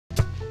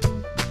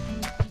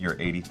You're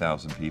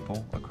 80,000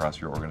 people across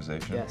your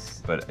organization?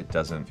 Yes. But it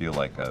doesn't feel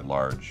like a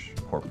large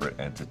corporate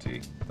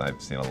entity. I've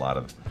seen a lot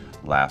of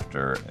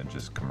laughter and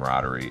just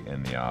camaraderie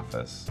in the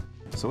office.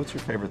 So what's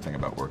your favorite thing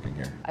about working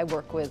here? I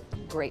work with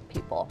great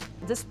people.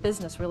 This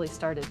business really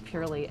started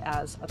purely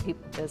as a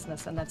people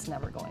business, and that's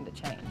never going to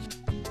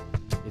change.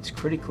 It's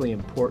critically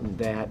important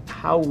that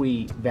how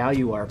we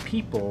value our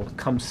people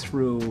comes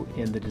through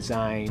in the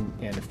design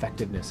and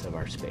effectiveness of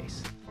our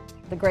space.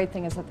 The great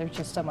thing is that there's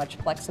just so much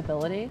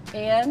flexibility,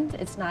 and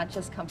it's not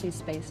just comfy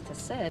space to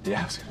sit.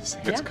 Yeah, I was going to say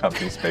it's Yeah.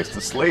 company space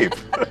to sleep.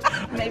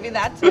 Maybe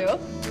that too.